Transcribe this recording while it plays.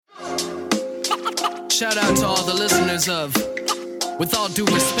shout out to all the listeners of With All Due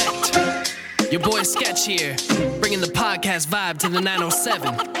Respect. Your boy Sketch here, bringing the podcast vibe to the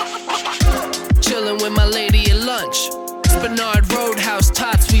 907. Chilling with my lady at lunch. Bernard Roadhouse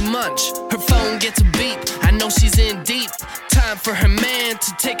tots we munch. Her phone gets a beep, I know she's in deep. Time for her man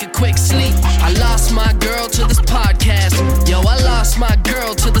to take a quick sleep. I lost my girl to this podcast. Yo, I lost my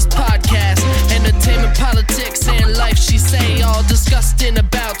girl to this podcast. Entertainment, politics, and life, she say, all discussed in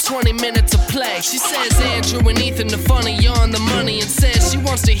about 20 minutes of play. She says Andrew and Ethan are funny, you're on the money, and says she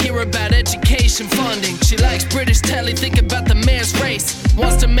wants to hear about education funding. She likes British telly, think about the mayor's race.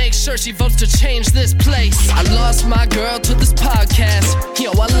 Wants to make sure she votes to change this place. I lost my girl to this podcast.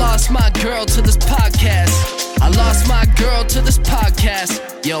 Yo, I lost my girl to this podcast. I lost my girl to this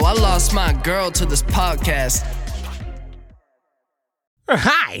podcast. Yo, I lost my girl to this podcast.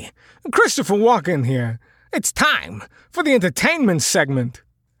 Hi, Christopher Walken here. It's time for the entertainment segment.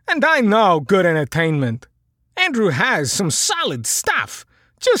 And I know good entertainment. Andrew has some solid stuff.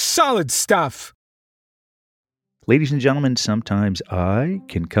 Just solid stuff. Ladies and gentlemen, sometimes I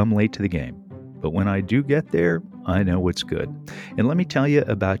can come late to the game. But when I do get there, I know what's good. And let me tell you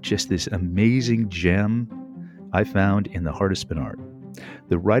about just this amazing gem I found in the heart of Spinard,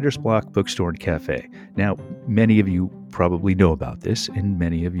 the Writer's Block Bookstore and Cafe. Now, many of you probably know about this, and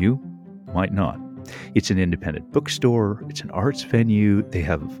many of you might not. It's an independent bookstore. It's an arts venue. They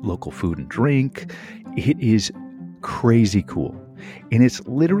have local food and drink. It is crazy cool. And it's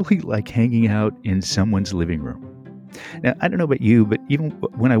literally like hanging out in someone's living room. Now, I don't know about you, but even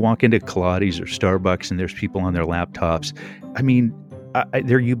when I walk into Pilates or Starbucks and there's people on their laptops, I mean,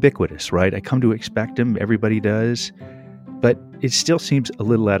 they're ubiquitous, right? I come to expect them. Everybody does. But it still seems a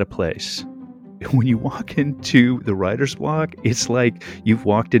little out of place. When you walk into the Writer's Block, it's like you've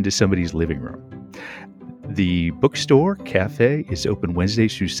walked into somebody's living room. The Bookstore Cafe is open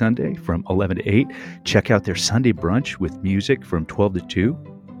Wednesdays through Sunday from 11 to 8. Check out their Sunday brunch with music from 12 to 2.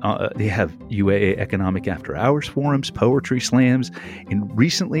 They have UAA Economic After Hours forums, poetry slams, and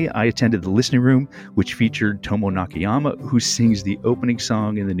recently I attended the Listening Room, which featured Tomo Nakayama, who sings the opening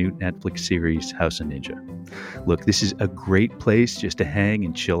song in the new Netflix series House of Ninja. Look, this is a great place just to hang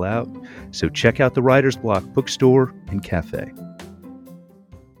and chill out, so check out the Writer's Block Bookstore and Cafe.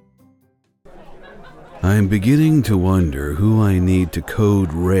 I'm beginning to wonder who I need to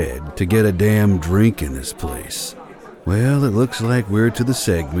code red to get a damn drink in this place. Well, it looks like we're to the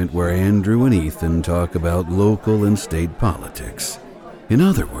segment where Andrew and Ethan talk about local and state politics. In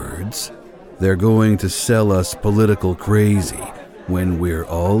other words, they're going to sell us political crazy when we're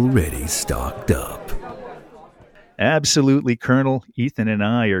already stocked up. Absolutely, Colonel. Ethan and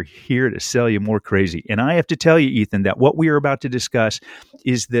I are here to sell you more crazy. And I have to tell you, Ethan, that what we are about to discuss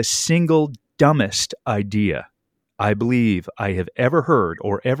is the single dumbest idea I believe I have ever heard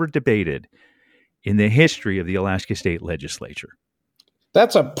or ever debated in the history of the Alaska State Legislature.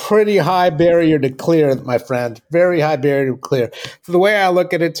 That's a pretty high barrier to clear, my friend. Very high barrier to clear. For the way I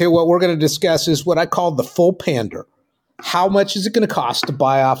look at it, too, what we're going to discuss is what I call the full pander. How much is it going to cost to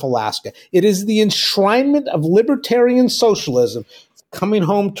buy off Alaska? It is the enshrinement of libertarian socialism coming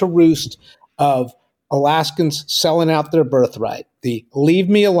home to roost of Alaskans selling out their birthright. The leave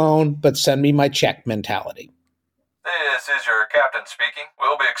me alone, but send me my check mentality. This is your captain speaking.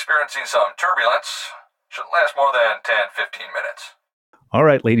 We'll be experiencing some turbulence. Shouldn't last more than 10-15 minutes. All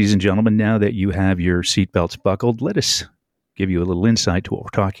right, ladies and gentlemen, now that you have your seatbelts buckled, let us give you a little insight to what we're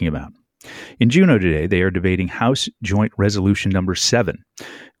talking about. In Juneau today, they are debating House Joint Resolution number 7,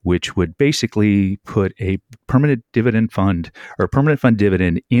 which would basically put a permanent dividend fund or permanent fund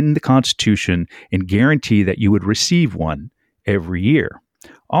dividend in the Constitution and guarantee that you would receive one every year.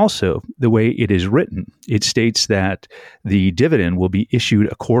 Also, the way it is written, it states that the dividend will be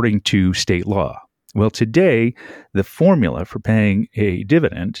issued according to state law. Well, today, the formula for paying a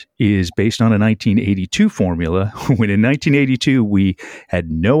dividend is based on a 1982 formula, when in 1982, we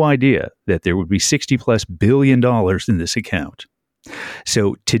had no idea that there would be $60+ billion in this account.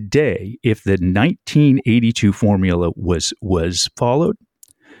 So today, if the 1982 formula was followed,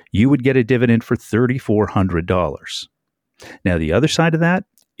 you would get a dividend for $3,400. Now, the other side of that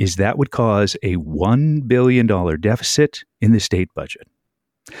is that would cause a $1 billion deficit in the state budget.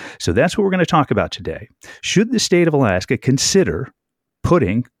 So that's what we're going to talk about today. Should the state of Alaska consider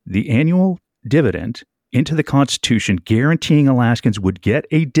putting the annual dividend into the Constitution, guaranteeing Alaskans would get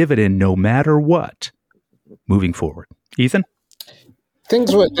a dividend no matter what moving forward? Ethan?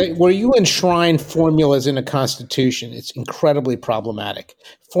 Things where you enshrine formulas in a constitution, it's incredibly problematic.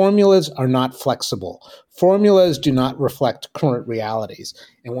 Formulas are not flexible. Formulas do not reflect current realities.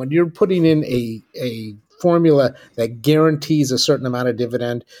 And when you're putting in a formula that guarantees a certain amount of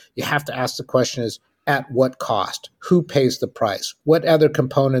dividend, you have to ask the question is, at what cost? Who pays the price? What other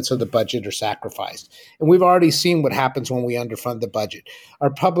components of the budget are sacrificed? And we've already seen what happens when we underfund the budget. Our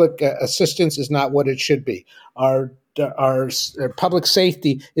public assistance is not what it should be. Our public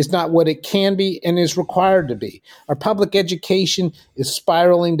safety is not what it can be and is required to be. Our public education is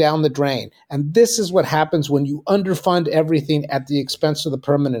spiraling down the drain. And this is what happens when you underfund everything at the expense of the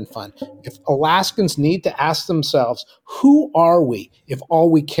permanent fund. If Alaskans need to ask themselves, who are we if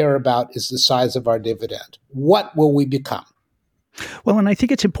all we care about is the size of our dividend? What will we become? Well, and I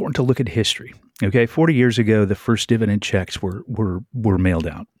think it's important to look at history. Okay, 40 years ago, the first dividend checks were mailed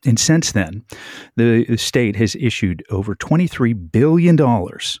out. And since then, the state has issued over $23 billion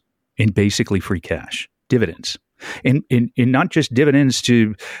in basically free cash, dividends. And not just dividends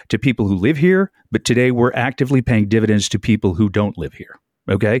to people who live here, but today we're actively paying dividends to people who don't live here.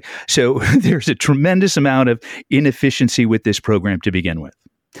 Okay, so there's a tremendous amount of inefficiency with this program to begin with.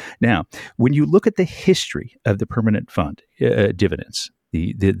 Now, when you look at the history of the permanent fund dividends,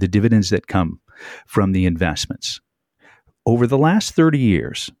 the dividends that come from the investments, over the last 30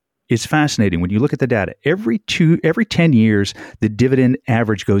 years, it's fascinating. When you look at the data, every 10 years, the dividend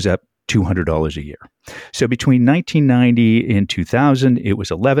average goes up $200 a year. So between 1990 and 2000, it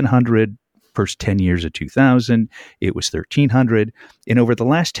was $1,100. First 10 years of 2000, it was $1,300. And over the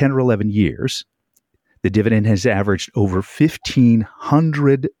last 10 or 11 years, the dividend has averaged over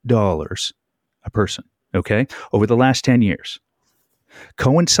 $1,500 a person, okay, over the last 10 years.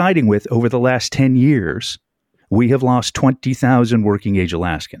 Coinciding with, over the last 10 years, we have lost 20,000 working age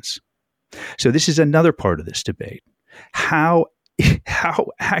Alaskans. So this is another part of this debate. How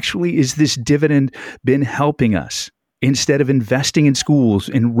actually is this dividend been helping us? Instead of investing in schools,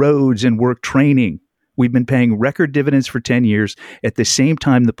 in roads, and work training, we've been paying record dividends for 10 years. At the same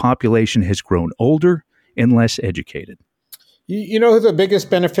time, the population has grown older and less educated. You know who the biggest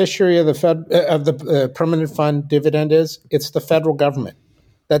beneficiary of the permanent fund dividend is? It's the federal government.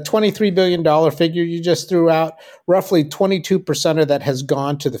 That $23 billion figure you just threw out, roughly 22% of that has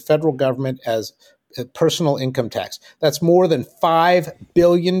gone to the federal government as personal income tax. That's more than $5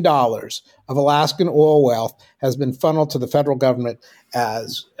 billion of Alaskan oil wealth has been funneled to the federal government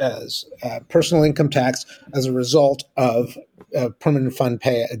as personal income tax as a result of permanent fund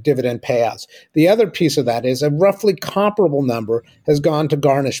dividend payouts. The other piece of that is a roughly comparable number has gone to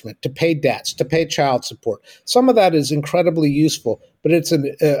garnishment, to pay debts, to pay child support. Some of that is incredibly useful, but it's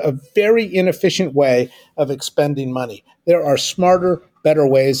a very inefficient way of expending money. There are smarter, better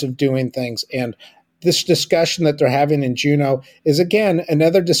ways of doing things, and this discussion that they're having in Juneau is, again,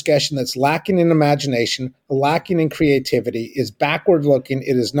 another discussion that's lacking in imagination, lacking in creativity, is backward-looking.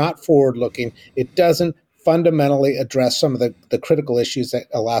 It is not forward-looking. It doesn't fundamentally address some of the critical issues that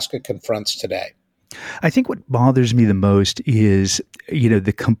Alaska confronts today. I think what bothers me the most is,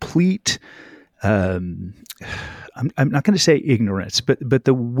 the complete, I'm not going to say ignorance, but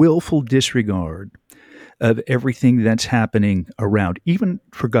the willful disregard of everything that's happening around, even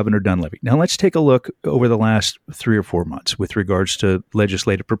for Governor Dunleavy. Now, let's take a look over the last 3 or 4 months with regards to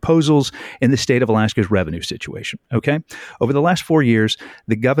legislative proposals and the state of Alaska's revenue situation, okay? Over the last 4 years,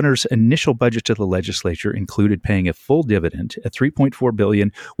 the governor's initial budget to the legislature included paying a full dividend at $3.4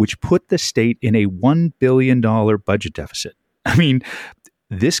 billion, which put the state in a $1 billion budget deficit. I mean,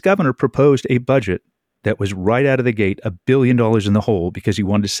 this governor proposed a budget that was right out of the gate $1 billion in the hole because he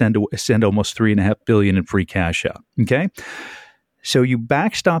wanted to send almost $3.5 billion in free cash out. Okay, so you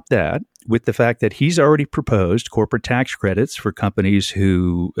backstop that with the fact that he's already proposed corporate tax credits for companies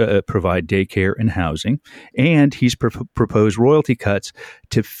who provide daycare and housing, and he's proposed royalty cuts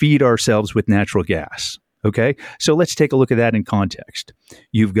to feed ourselves with natural gas. Okay, so let's take a look at that in context.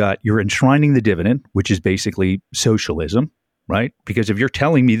 You're enshrining the dividend, which is basically socialism. Right? Because if you're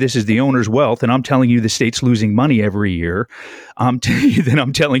telling me this is the owner's wealth and I'm telling you the state's losing money every year, I'm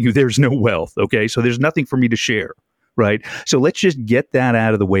telling you there's no wealth. Okay. So there's nothing for me to share. Right. So let's just get that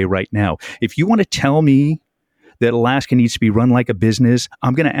out of the way right now. If you want to tell me that Alaska needs to be run like a business,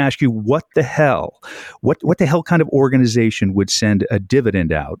 I'm going to ask you what the hell kind of organization would send a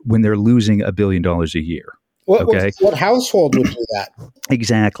dividend out when they're losing $1 billion a year? What household would do that?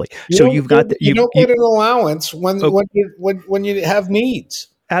 Exactly. You don't get an allowance when you have needs.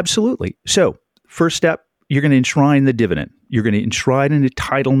 Absolutely. So first step, you're going to enshrine the dividend. You're going to enshrine an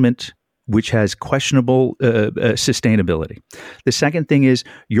entitlement which has questionable sustainability. The second thing is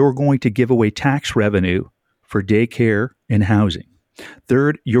you're going to give away tax revenue for daycare and housing.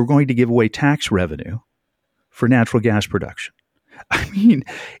 Third, you're going to give away tax revenue for natural gas production. I mean,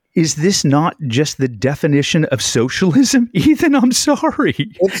 is this not just the definition of socialism, Ethan? I'm sorry.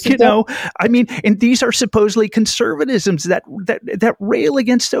 And these are supposedly conservatisms that rail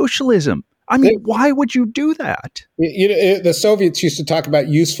against socialism. I mean, why would you do that? The Soviets used to talk about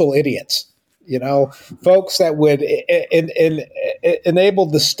useful idiots. Folks that would enable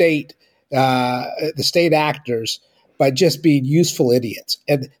the state actors by just being useful idiots.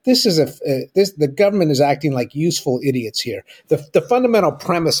 And the government is acting like useful idiots here. The fundamental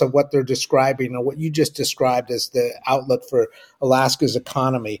premise of what they're describing, or what you just described as the outlook for Alaska's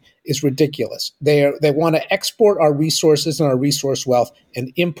economy, is ridiculous. They want to export our resources and our resource wealth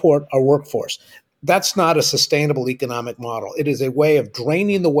and import our workforce. That's not a sustainable economic model. It is a way of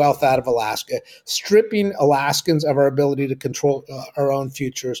draining the wealth out of Alaska, stripping Alaskans of our ability to control our own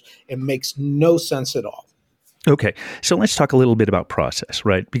futures. It makes no sense at all. Okay, so let's talk a little bit about process,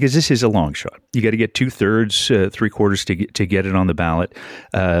 right? Because this is a long shot. You got to get 2/3, 3/4 to get it on the ballot.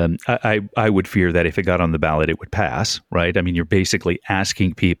 I would fear that if it got on the ballot, it would pass, right? I mean, you're basically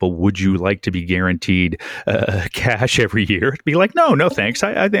asking people, would you like to be guaranteed cash every year? It'd be like, no, thanks.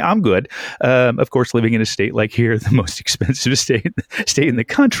 I think I'm good. Of course, living in a state like here, the most expensive state in the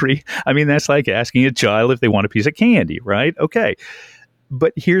country. I mean, that's like asking a child if they want a piece of candy, right? Okay,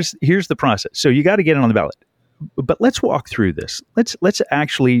 but here's the process. So you got to get it on the ballot. But let's walk through this. Let's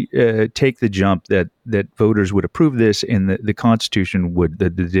actually take the jump that voters would approve this, and the Constitution the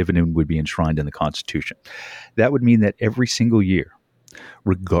dividend would be enshrined in the Constitution. That would mean that every single year,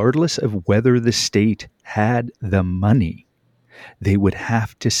 regardless of whether the state had the money, they would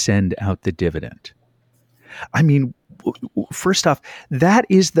have to send out the dividend. I mean, first off, that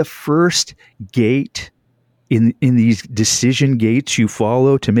is the first gate in these decision gates you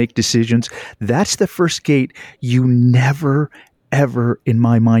follow to make decisions. That's the first gate you never, ever, in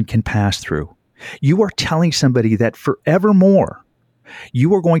my mind, can pass through. You are telling somebody that forevermore,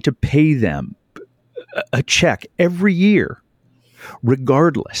 you are going to pay them a check every year,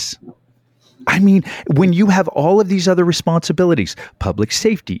 regardless. I mean, when you have all of these other responsibilities, public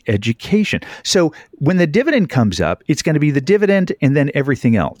safety, education. So when the dividend comes up, it's going to be the dividend and then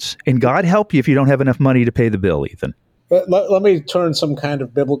everything else. And God help you if you don't have enough money to pay the bill, Ethan. But let me turn some kind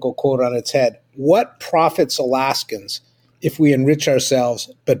of biblical quote on its head. What profits Alaskans if we enrich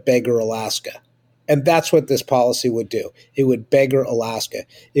ourselves but beggar Alaska? And that's what this policy would do. It would beggar Alaska.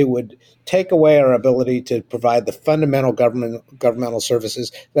 It would take away our ability to provide the fundamental governmental services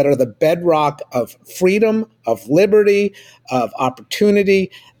that are the bedrock of freedom, of liberty, of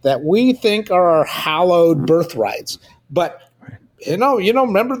opportunity, that we think are our hallowed birthrights. But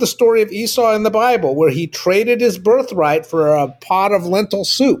remember the story of Esau in the Bible, where he traded his birthright for a pot of lentil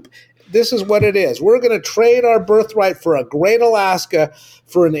soup. This is what it is. We're going to trade our birthright for a great Alaska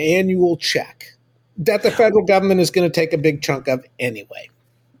for an annual check that the federal government is going to take a big chunk of anyway.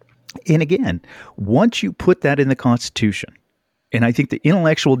 And again, once you put that in the Constitution, and I think the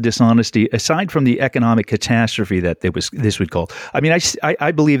intellectual dishonesty, aside from the economic catastrophe that this would call, I mean,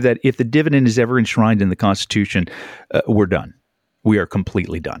 I believe that if the dividend is ever enshrined in the Constitution, we're done. We are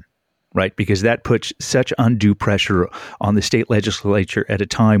completely done, right? Because that puts such undue pressure on the state legislature at a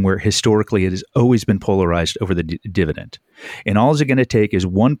time where historically it has always been polarized over the dividend. And all it's going to take is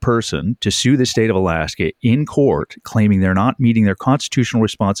one person to sue the state of Alaska in court, claiming they're not meeting their constitutional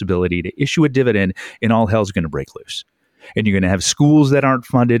responsibility to issue a dividend, and all hell's going to break loose. And you're going to have schools that aren't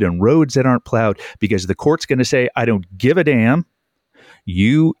funded and roads that aren't plowed because the court's going to say, I don't give a damn.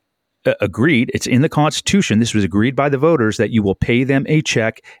 You agreed, it's in the Constitution, this was agreed by the voters, that you will pay them a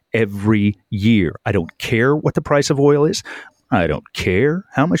check every year. I don't care what the price of oil is. I don't care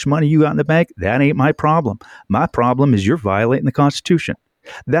how much money you got in the bank. That ain't my problem. My problem is you're violating the Constitution.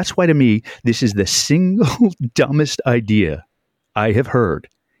 That's why, to me, this is the single dumbest idea I have heard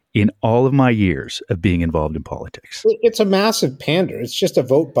in all of my years of being involved in politics. It's a massive pander. It's just a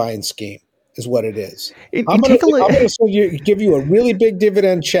vote buying scheme is what it is. I'm going to give you a really big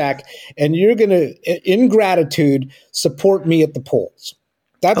dividend check, and you're going to, in gratitude, support me at the polls.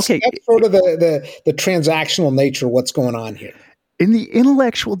 That's sort of the transactional nature of what's going on here. And the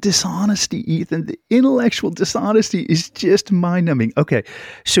intellectual dishonesty, Ethan, the intellectual dishonesty is just mind-numbing. Okay,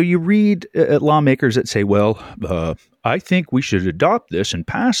 so you read lawmakers that say, well, I think we should adopt this and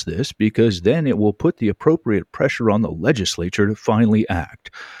pass this because then it will put the appropriate pressure on the legislature to finally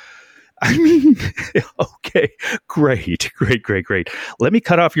act. I mean, okay, great. Let me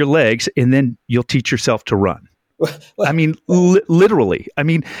cut off your legs and then you'll teach yourself to run. I mean, literally. I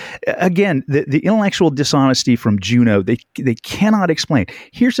mean, again, the intellectual dishonesty from Juneau, they cannot explain.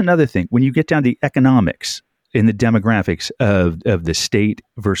 Here's another thing. When you get down to the economics and the demographics of the state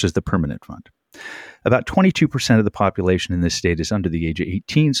versus the permanent fund, about 22% of the population in this state is under the age of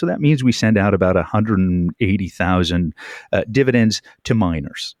 18. So that means we send out about 180,000 dividends to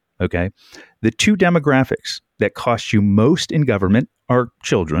minors. Okay. The two demographics that cost you most in government our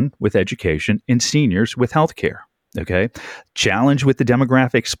children with education and seniors with health care. Okay. Challenge with the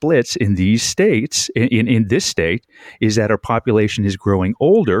demographic splits in these states, in this state, is that our population is growing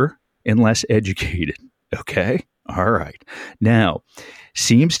older and less educated. Okay. All right. Now,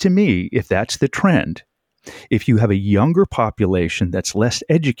 seems to me, if that's the trend, if you have a younger population that's less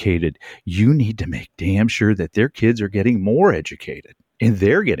educated, you need to make damn sure that their kids are getting more educated and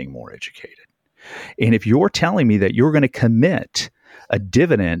they're getting more educated. And if you're telling me that you're going to commit a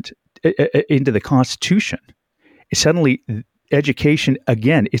dividend into the Constitution, suddenly education,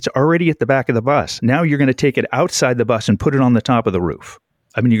 again, it's already at the back of the bus. Now you're going to take it outside the bus and put it on the top of the roof.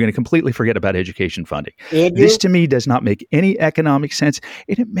 I mean, you're going to completely forget about education funding. Andrew? This, to me, does not make any economic sense,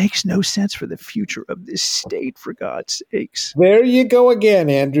 and it makes no sense for the future of this state, for God's sakes. There you go again,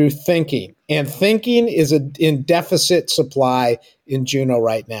 Andrew, thinking. And thinking is in deficit supply in Juneau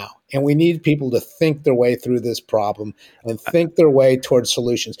right now. And we need people to think their way through this problem and think their way towards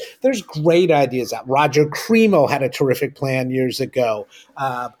solutions. There's great ideas out. Roger Cremo had a terrific plan years ago.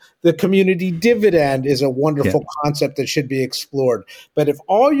 The community dividend is a wonderful concept that should be explored. But if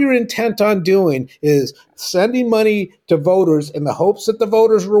all you're intent on doing is sending money to voters in the hopes that the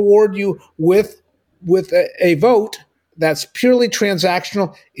voters reward you with a vote that's purely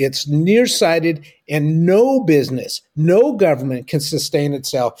transactional, it's nearsighted, and no business, no government can sustain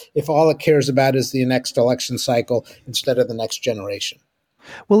itself if all it cares about is the next election cycle instead of the next generation.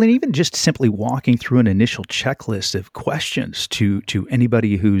 Well, and even just simply walking through an initial checklist of questions to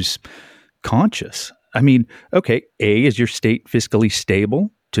anybody who's conscious. I mean, okay, A, is your state fiscally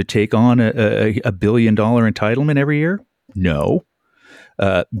stable to take on a $1 billion entitlement every year? No.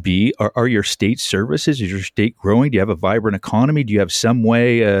 B, are your state services, is your state growing? Do you have a vibrant economy? Do you have some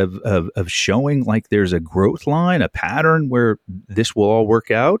way of showing like there's a growth line, a pattern where this will all work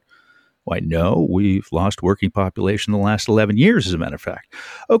out? Why, no, we've lost working population in the last 11 years, as a matter of fact.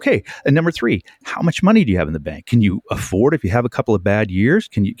 Okay, and number 3, how much money do you have in the bank? Can you afford, if you have a couple of bad years,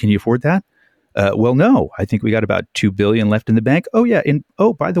 can you afford that? Well, no, I think we got about $2 billion left in the bank. Oh, yeah. And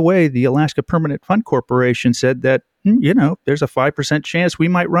by the way, the Alaska Permanent Fund Corporation said that, there's a 5% chance we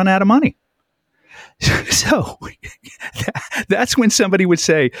might run out of money. So that's when somebody would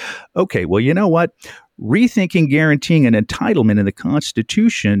say, okay, well, you know what? Rethinking guaranteeing an entitlement in the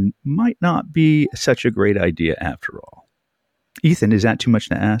Constitution might not be such a great idea after all. Ethan, is that too much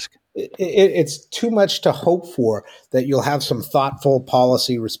to ask? It's too much to hope for that you'll have some thoughtful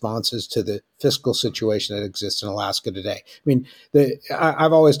policy responses to the fiscal situation that exists in Alaska today. I mean,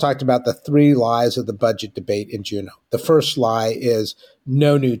 I've always talked about the 3 lies of the budget debate in Juneau. The first lie is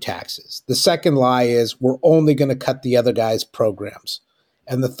no new taxes. The second lie is we're only going to cut the other guy's programs.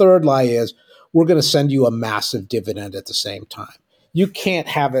 And the third lie is we're going to send you a massive dividend at the same time. You can't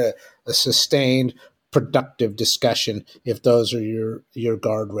have a sustained productive discussion if those are your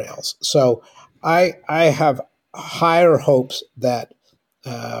guardrails. So I have higher hopes that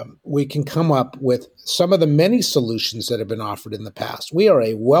we can come up with some of the many solutions that have been offered in the past. We are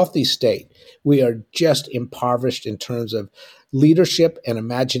a wealthy state. We are just impoverished in terms of leadership and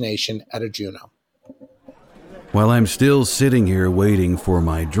imagination at a Juneau. While I'm still sitting here waiting for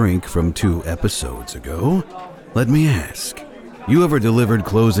my drink from 2 episodes ago, let me ask, you ever delivered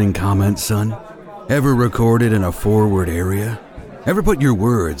closing comments, son? Ever recorded in a forward area? Ever put your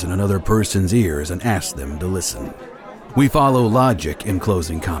words in another person's ears and asked them to listen? We follow logic in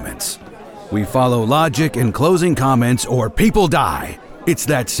closing comments. We follow logic in closing comments or people die. It's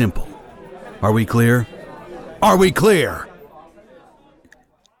that simple. Are we clear? Are we clear?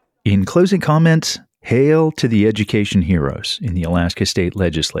 In closing comments, hail to the education heroes in the Alaska State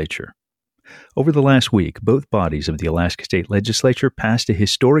Legislature. Over the last week, both bodies of the Alaska State Legislature passed a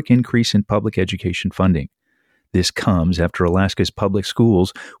historic increase in public education funding. This comes after Alaska's public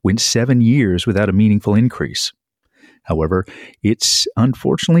schools went 7 years without a meaningful increase. However, it's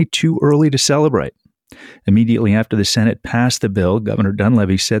unfortunately too early to celebrate. Immediately after the Senate passed the bill, Governor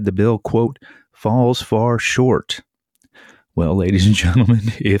Dunleavy said the bill, quote, falls far short. Well, ladies and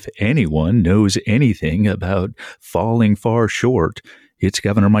gentlemen, if anyone knows anything about falling far short, it's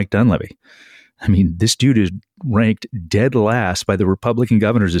Governor Mike Dunleavy. I mean, this dude is ranked dead last by the Republican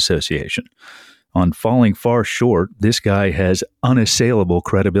Governors Association. On falling far short, this guy has unassailable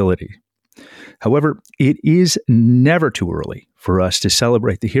credibility. However, it is never too early for us to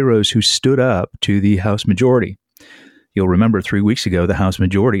celebrate the heroes who stood up to the House majority. You'll remember 3 weeks ago, the House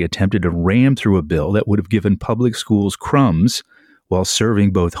majority attempted to ram through a bill that would have given public schools crumbs while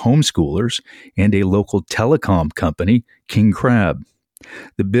serving both homeschoolers and a local telecom company, King Crab.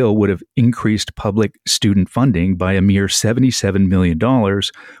 The bill would have increased public student funding by a mere $77 million,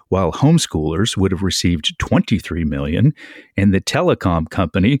 while homeschoolers would have received $23 million, and the telecom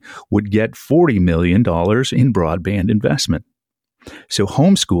company would get $40 million in broadband investment. So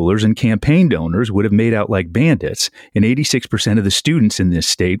homeschoolers and campaign donors would have made out like bandits, and 86% of the students in this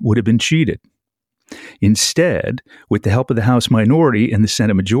state would have been cheated. Instead, with the help of the House minority and the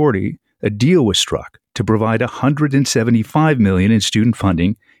Senate majority, a deal was struck to provide $175 million in student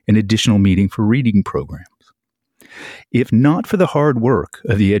funding and additional meeting for reading programs. If not for the hard work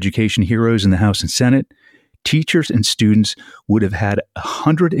of the education heroes in the House and Senate, teachers and students would have had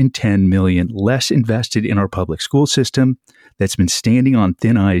 $110 million less invested in our public school system that's been standing on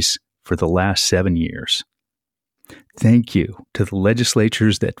thin ice for the last 7 years. Thank you to the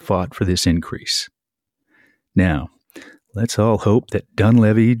legislatures that fought for this increase. Now, let's all hope that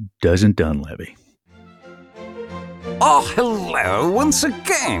Dunleavy doesn't Dunleavy. Oh, hello once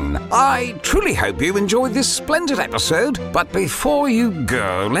again. I truly hope you enjoyed this splendid episode, but before you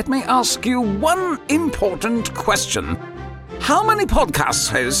go, let me ask you one important question. How many podcast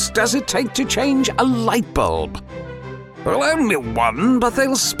hosts does it take to change a light bulb? Well, only one, but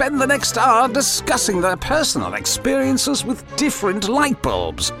they'll spend the next hour discussing their personal experiences with different light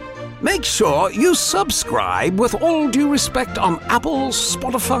bulbs. Make sure you subscribe with all due respect on Apple,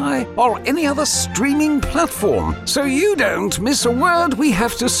 Spotify, or any other streaming platform, so you don't miss a word we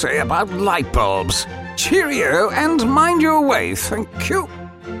have to say about light bulbs. Cheerio and mind your way. Thank you.